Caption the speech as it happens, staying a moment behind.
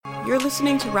You're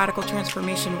listening to Radical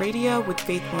Transformation Radio with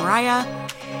Faith Mariah.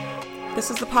 This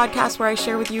is the podcast where I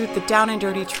share with you the down and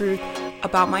dirty truth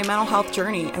about my mental health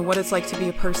journey and what it's like to be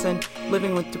a person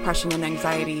living with depression and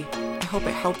anxiety. I hope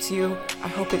it helps you, I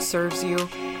hope it serves you,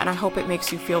 and I hope it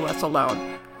makes you feel less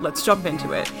alone. Let's jump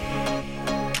into it.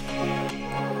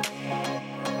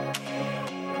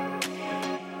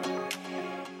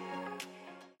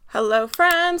 Hello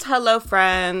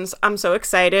friends. I'm so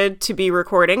excited to be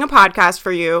recording a podcast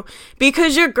for you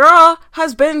because your girl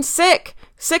has been sick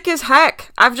as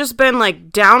heck. I've just been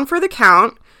down for the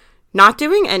count, not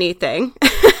doing anything.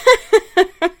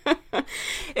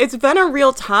 It's been a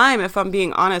real time, if I'm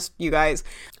being honest, you guys.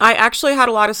 I actually had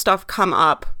a lot of stuff come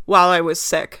up while I was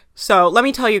sick. So let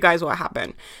me tell you guys what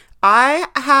happened. I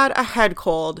had a head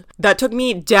cold that took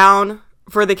me down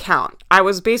for the count. I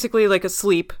was basically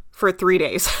asleep for 3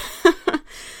 days.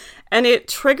 And it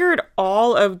triggered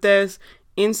all of this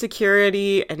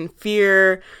insecurity and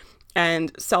fear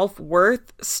and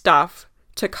self-worth stuff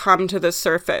to come to the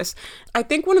surface. I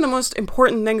think one of the most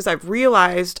important things I've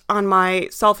realized on my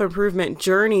self-improvement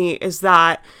journey is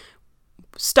that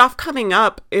stuff coming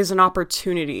up is an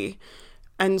opportunity.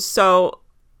 And so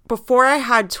before I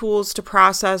had tools to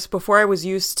process, before I was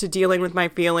used to dealing with my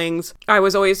feelings, I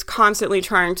was always constantly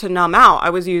trying to numb out. I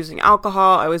was using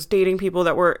alcohol. I was dating people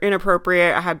that were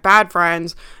inappropriate. I had bad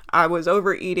friends. I was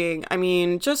overeating.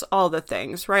 Just all the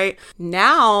things, right?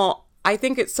 Now, I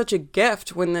think it's such a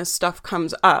gift when this stuff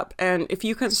comes up. And if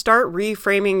you can start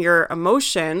reframing your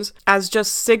emotions as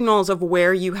just signals of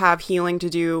where you have healing to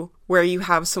do, where you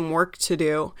have some work to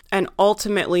do, and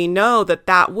ultimately know that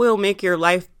that will make your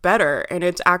life better and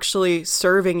it's actually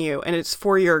serving you and it's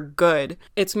for your good.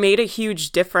 It's made a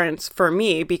huge difference for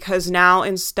me because now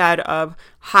instead of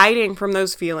hiding from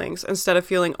those feelings, instead of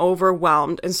feeling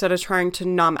overwhelmed, instead of trying to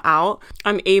numb out,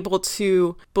 I'm able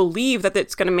to believe that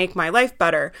it's going to make my life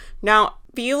better. Now,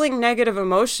 feeling negative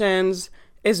emotions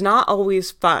is not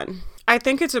always fun. I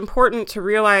think it's important to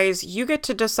realize you get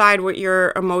to decide what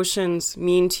your emotions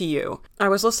mean to you. I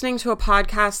was listening to a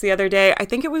podcast the other day, I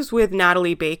think it was with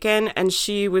Natalie Bacon, and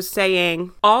she was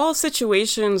saying, all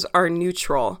situations are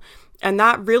neutral. And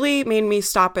that really made me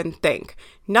stop and think.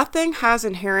 Nothing has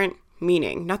inherent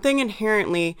meaning. Nothing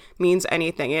inherently means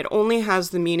anything. It only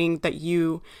has the meaning that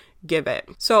you give it.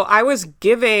 So I was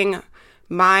giving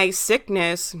my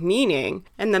sickness meaning,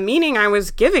 and the meaning I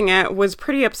was giving it was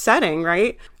pretty upsetting,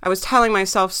 right? I was telling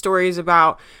myself stories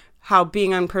about how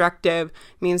being unproductive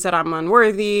means that I'm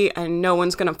unworthy and no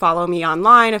one's going to follow me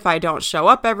online if I don't show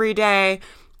up every day,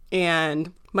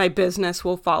 and my business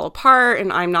will fall apart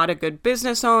and I'm not a good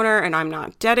business owner and I'm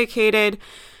not dedicated.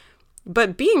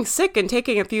 But being sick and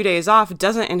taking a few days off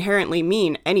doesn't inherently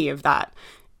mean any of that.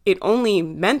 It only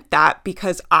meant that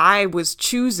because I was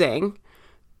choosing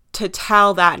to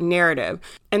tell that narrative.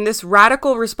 And this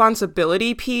radical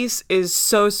responsibility piece is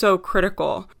so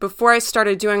critical. Before I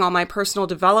started doing all my personal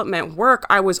development work,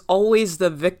 I was always the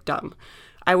victim.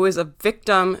 I was a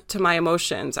victim to my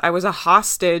emotions. I was a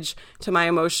hostage to my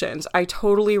emotions. I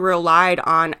totally relied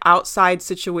on outside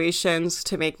situations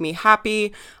to make me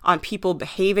happy, on people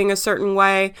behaving a certain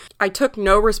way. I took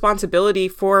no responsibility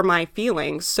for my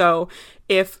feelings. So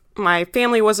if my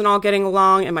family wasn't all getting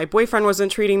along and my boyfriend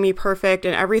wasn't treating me perfect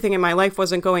and everything in my life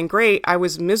wasn't going great, I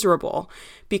was miserable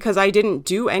because I didn't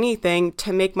do anything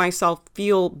to make myself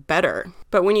feel better.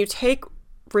 But when you take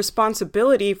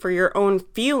responsibility for your own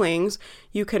feelings,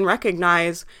 you can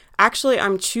recognize, actually,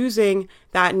 I'm choosing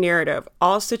that narrative.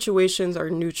 All situations are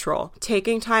neutral.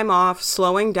 Taking time off,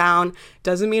 slowing down,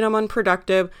 doesn't mean I'm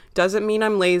unproductive, doesn't mean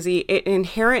I'm lazy. It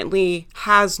inherently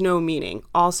has no meaning.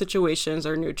 All situations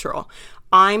are neutral.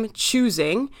 I'm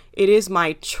choosing. It is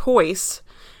my choice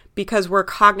because we're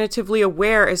cognitively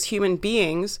aware as human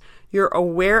beings. You're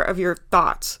aware of your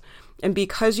thoughts. And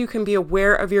because you can be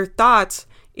aware of your thoughts,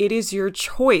 it is your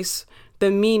choice, the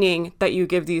meaning that you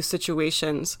give these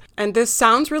situations. And this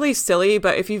sounds really silly,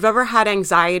 but if you've ever had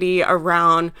anxiety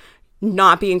around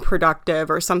not being productive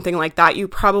or something like that, you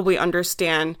probably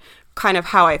understand kind of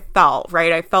how I felt,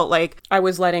 right? I felt like I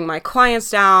was letting my clients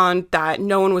down, that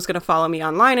no one was going to follow me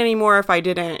online anymore if I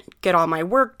didn't get all my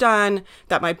work done,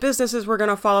 that my businesses were going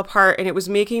to fall apart. And it was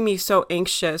making me so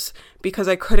anxious because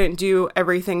I couldn't do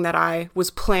everything that I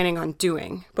was planning on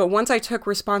doing. But once I took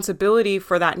responsibility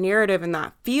for that narrative and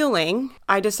that feeling,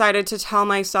 I decided to tell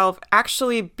myself,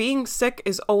 actually, being sick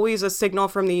is always a signal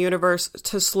from the universe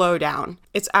to slow down.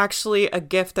 It's actually a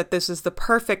gift that this is the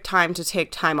perfect time to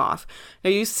take time off. Now,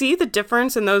 you see the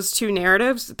difference in those two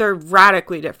narratives? They're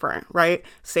radically different, right?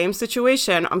 Same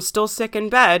situation. I'm still sick in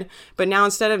bed, but now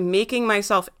instead of making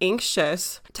myself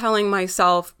anxious, telling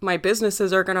myself my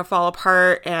businesses are going to fall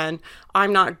apart and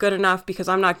I'm not good enough because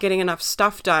I'm not getting enough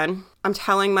stuff done, I'm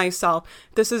telling myself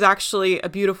this is actually a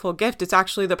beautiful gift. It's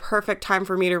actually the perfect time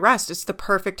for me to rest. It's the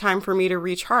perfect time for me to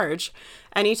recharge.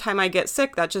 Anytime I get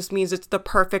sick, that just means it's the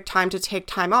perfect time to take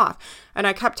time off. And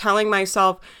I kept telling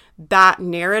myself that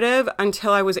narrative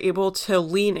until I was able to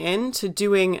lean into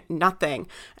doing nothing.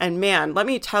 And man, let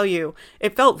me tell you,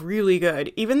 it felt really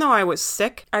good. Even though I was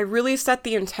sick, I really set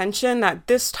the intention that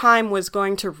this time was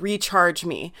going to recharge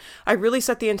me. I really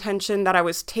set the intention that I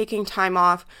was taking time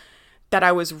off, that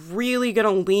I was really going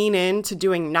to lean into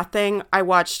doing nothing. I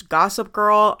watched Gossip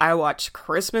Girl. I watched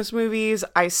Christmas movies.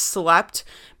 I slept.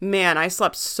 Man, I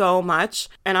slept so much.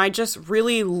 And I just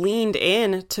really leaned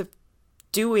in to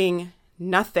doing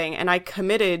nothing. And I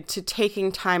committed to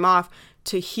taking time off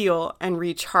to heal and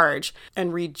recharge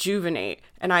and rejuvenate.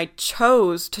 And I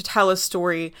chose to tell a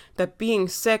story that being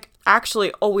sick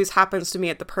actually always happens to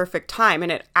me at the perfect time.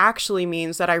 And it actually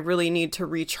means that I really need to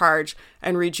recharge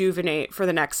and rejuvenate for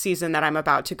the next season that I'm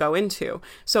about to go into.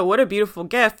 So what a beautiful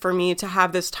gift for me to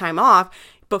have this time off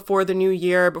before the new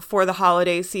year, before the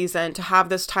holiday season, to have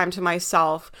this time to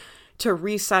myself, to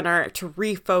recenter, to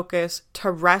refocus,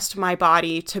 to rest my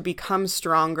body, to become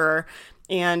stronger,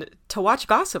 and to watch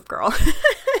Gossip Girl.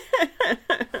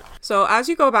 So as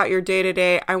you go about your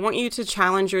day-to-day, I want you to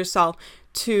challenge yourself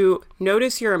to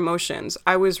notice your emotions.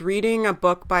 I was reading a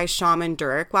book by Shaman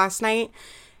Durek last night,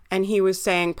 and he was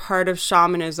saying part of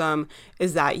shamanism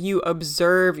is that you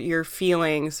observe your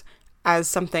feelings as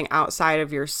something outside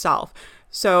of yourself.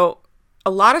 So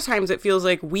a lot of times it feels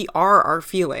like we are our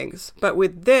feelings, but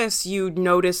with this, you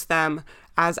notice them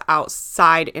as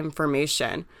outside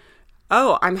information.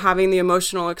 Oh, I'm having the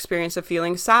emotional experience of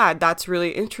feeling sad. That's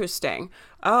really interesting.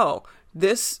 Oh,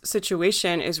 this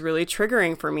situation is really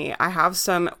triggering for me. I have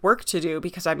some work to do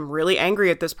because I'm really angry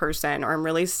at this person, or I'm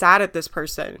really sad at this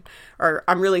person, or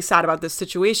I'm really sad about this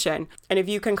situation. And if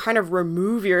you can kind of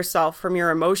remove yourself from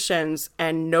your emotions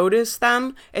and notice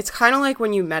them, it's kind of like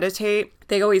when you meditate.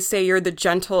 They always say you're the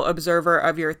gentle observer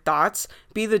of your thoughts.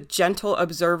 Be the gentle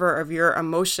observer of your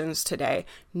emotions today.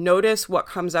 Notice what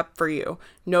comes up for you.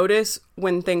 Notice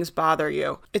when things bother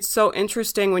you. It's so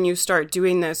interesting when you start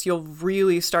doing this, you'll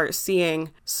really start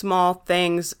seeing small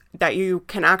things that you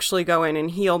can actually go in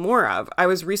and heal more of. I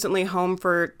was recently home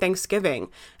for Thanksgiving,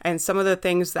 and some of the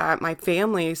things that my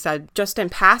family said just in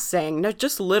passing,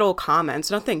 just little comments,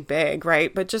 nothing big,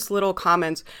 right? But just little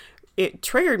comments, it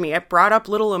triggered me. It brought up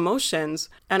little emotions,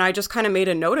 and I just kind of made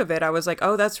a note of it. I was like,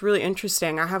 oh, that's really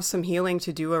interesting. I have some healing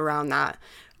to do around that.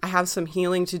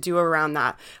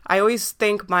 I always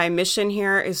think my mission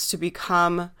here is to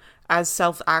become as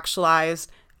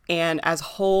self-actualized and as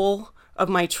whole of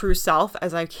my true self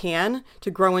as I can,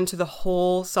 to grow into the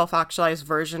whole self-actualized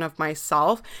version of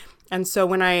myself. And so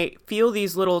when I feel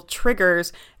these little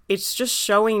triggers, it's just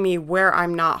showing me where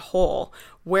I'm not whole,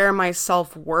 where my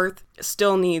self-worth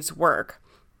still needs work.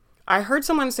 I heard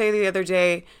someone say the other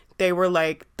day, they were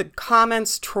like, the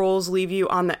comments trolls leave you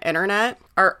on the internet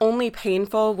are only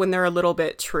painful when they're a little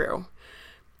bit true.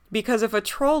 Because if a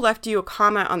troll left you a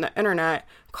comment on the internet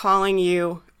calling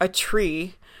you a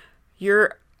tree,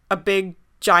 you're a big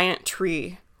giant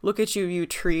tree. Look at you, you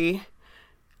tree.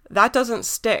 That doesn't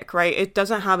stick, right? It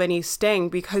doesn't have any sting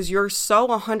because you're so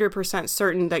 100%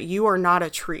 certain that you are not a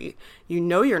tree. You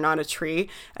know you're not a tree.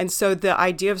 And so the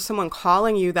idea of someone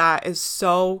calling you that is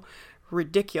so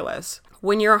ridiculous.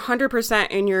 When you're 100%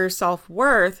 in your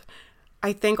self-worth,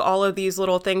 I think all of these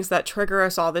little things that trigger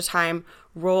us all the time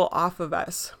roll off of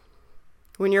us.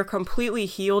 When you're completely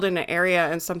healed in an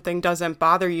area and something doesn't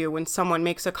bother you, when someone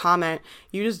makes a comment,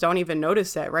 you just don't even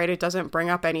notice it, right? It doesn't bring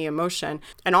up any emotion.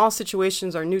 And all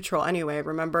situations are neutral anyway,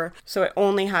 remember? So it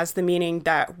only has the meaning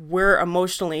that we're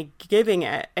emotionally giving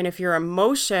it. And if your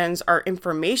emotions are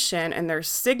information and they're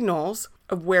signals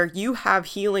of where you have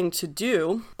healing to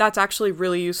do, that's actually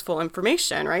really useful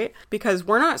information, right? Because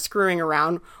we're not screwing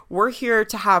around. We're here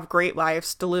to have great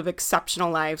lives, to live exceptional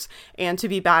lives, and to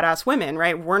be badass women,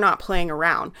 right? We're not playing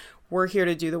around. We're here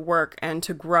to do the work and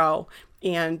to grow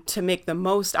and to make the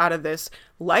most out of this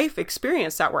life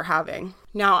experience that we're having.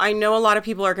 Now, I know a lot of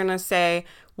people are going to say,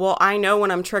 well, I know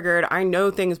when I'm triggered, I know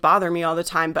things bother me all the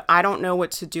time, but I don't know what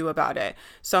to do about it.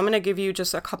 So I'm going to give you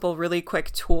just a couple really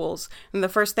quick tools. And the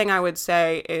first thing I would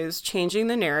say is changing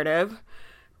the narrative,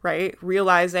 right?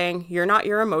 Realizing you're not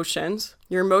your emotions.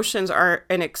 Your emotions are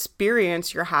an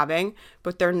experience you're having,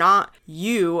 but they're not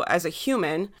you as a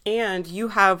human, and you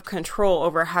have control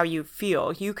over how you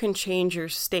feel. You can change your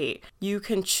state. You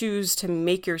can choose to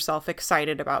make yourself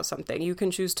excited about something. You can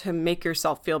choose to make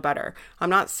yourself feel better. I'm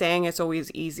not saying it's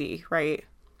always easy, right?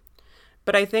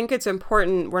 But I think it's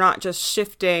important we're not just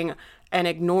shifting and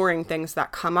ignoring things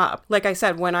that come up. Like I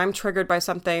said, when I'm triggered by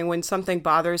something, when something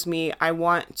bothers me, I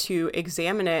want to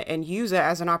examine it and use it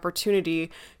as an opportunity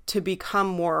to become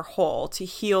more whole, to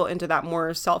heal into that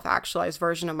more self-actualized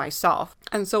version of myself.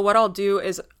 And so what I'll do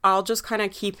is I'll just kind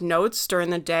of keep notes during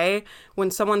the day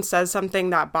when someone says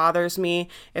something that bothers me,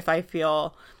 if I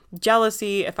feel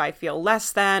jealousy, if I feel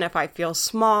less than, if I feel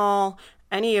small,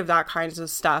 any of that kinds of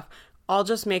stuff. I'll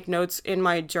just make notes in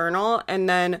my journal, and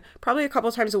then probably a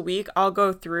couple times a week, I'll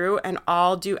go through and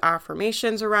I'll do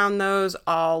affirmations around those.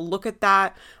 I'll look at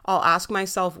that. I'll ask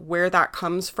myself where that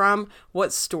comes from.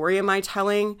 What story am I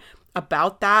telling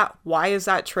about that? Why is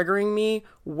that triggering me?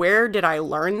 Where did I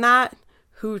learn that?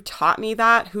 Who taught me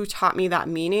that? Who taught me that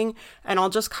meaning? And I'll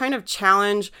just kind of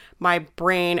challenge my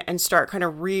brain and start kind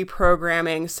of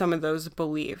reprogramming some of those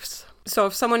beliefs. So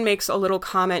if someone makes a little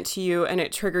comment to you and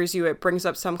it triggers you, it brings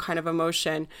up some kind of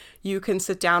emotion, you can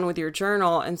sit down with your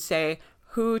journal and say,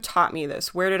 who taught me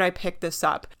this? Where did I pick this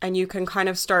up? And you can kind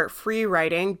of start free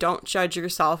writing. Don't judge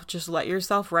yourself. Just let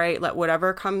yourself write. Let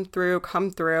whatever come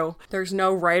through. There's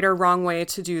no right or wrong way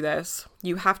to do this.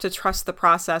 You have to trust the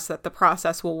process, that the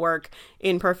process will work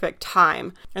in perfect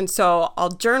time. And so I'll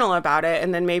journal about it,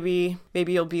 and then maybe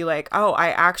you'll be like, oh,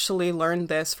 I actually learned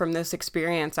this from this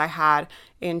experience I had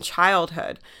in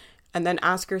childhood. And then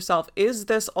ask yourself, is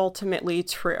this ultimately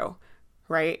true?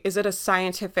 Right? Is it a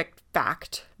scientific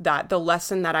fact that the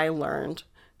lesson that I learned,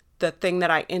 the thing that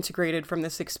I integrated from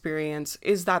this experience,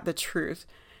 is that the truth?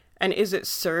 And is it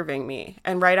serving me?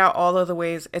 And write out all of the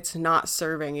ways it's not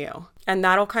serving you. And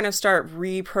that'll kind of start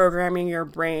reprogramming your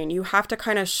brain. You have to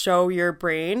kind of show your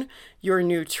brain your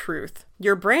new truth.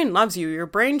 Your brain loves you. Your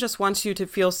brain just wants you to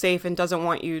feel safe and doesn't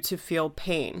want you to feel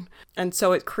pain. And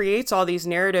so it creates all these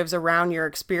narratives around your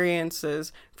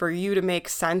experiences for you to make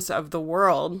sense of the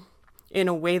world in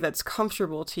a way that's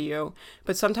comfortable to you.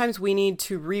 But sometimes we need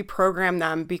to reprogram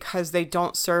them because they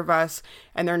don't serve us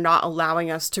and they're not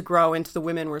allowing us to grow into the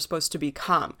women we're supposed to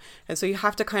become. And so you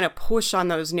have to kind of push on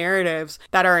those narratives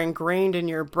that are ingrained in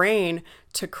your brain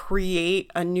to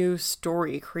create a new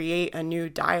story, create a new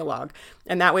dialogue.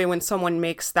 And that way, when someone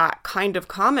makes that kind of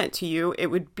comment to you, it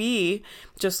would be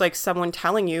just like someone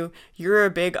telling you, you're a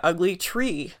big, ugly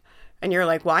tree. And you're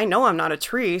like, well, I know I'm not a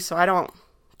tree, so I don't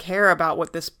care about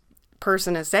what this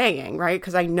person is saying, right?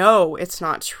 Because I know it's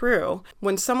not true.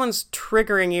 When someone's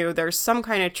triggering you, there's some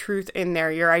kind of truth in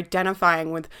there. You're identifying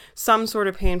with some sort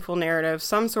of painful narrative,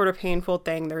 some sort of painful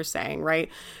thing they're saying, right?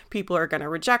 People are going to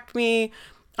reject me.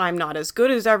 I'm not as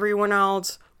good as everyone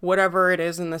else, whatever it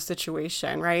is in the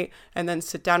situation, right? And then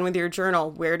sit down with your journal.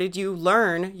 Where did you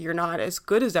learn you're not as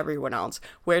good as everyone else?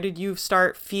 Where did you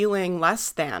start feeling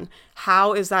less than?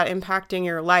 How is that impacting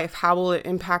your life? How will it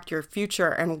impact your future?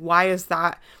 And why is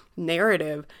that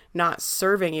narrative not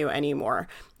serving you anymore?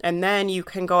 And then you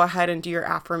can go ahead and do your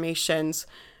affirmations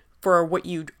for what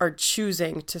you are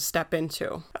choosing to step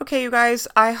into. Okay, you guys,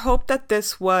 I hope that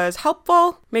this was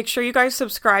helpful. Make sure you guys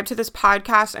subscribe to this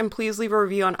podcast and please leave a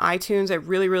review on iTunes. It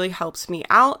really, really helps me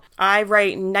out. I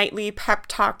write nightly pep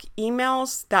talk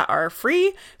emails that are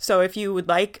free. So if you would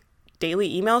like daily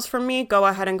emails from me, go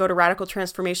ahead and go to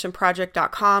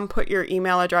radicaltransformationproject.com, put your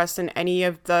email address in any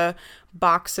of the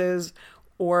boxes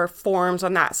or forms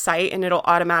on that site, and it'll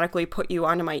automatically put you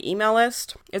onto my email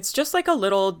list. It's just like a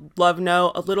little love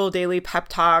note, a little daily pep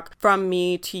talk from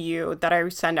me to you that I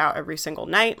send out every single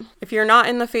night. If you're not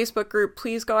in the Facebook group,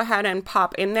 please go ahead and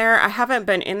pop in there. I haven't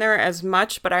been in there as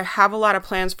much, but I have a lot of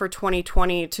plans for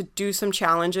 2020 to do some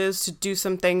challenges, to do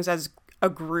some things as a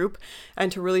group,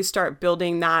 and to really start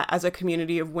building that as a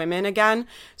community of women again.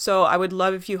 So I would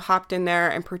love if you hopped in there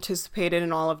and participated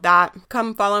in all of that.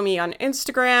 Come follow me on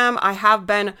Instagram. I have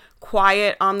been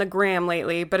quiet on the gram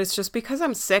lately, but it's just because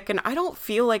I'm sick and I don't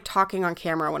feel like talking on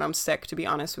camera when I'm sick, to be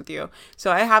honest with you.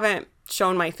 So I haven't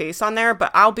shown my face on there,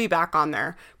 but I'll be back on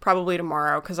there probably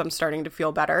tomorrow because I'm starting to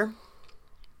feel better.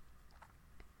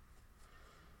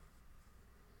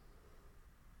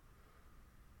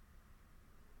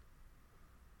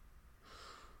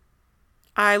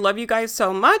 I love you guys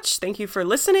so much. Thank you for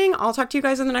listening. I'll talk to you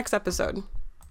guys in the next episode.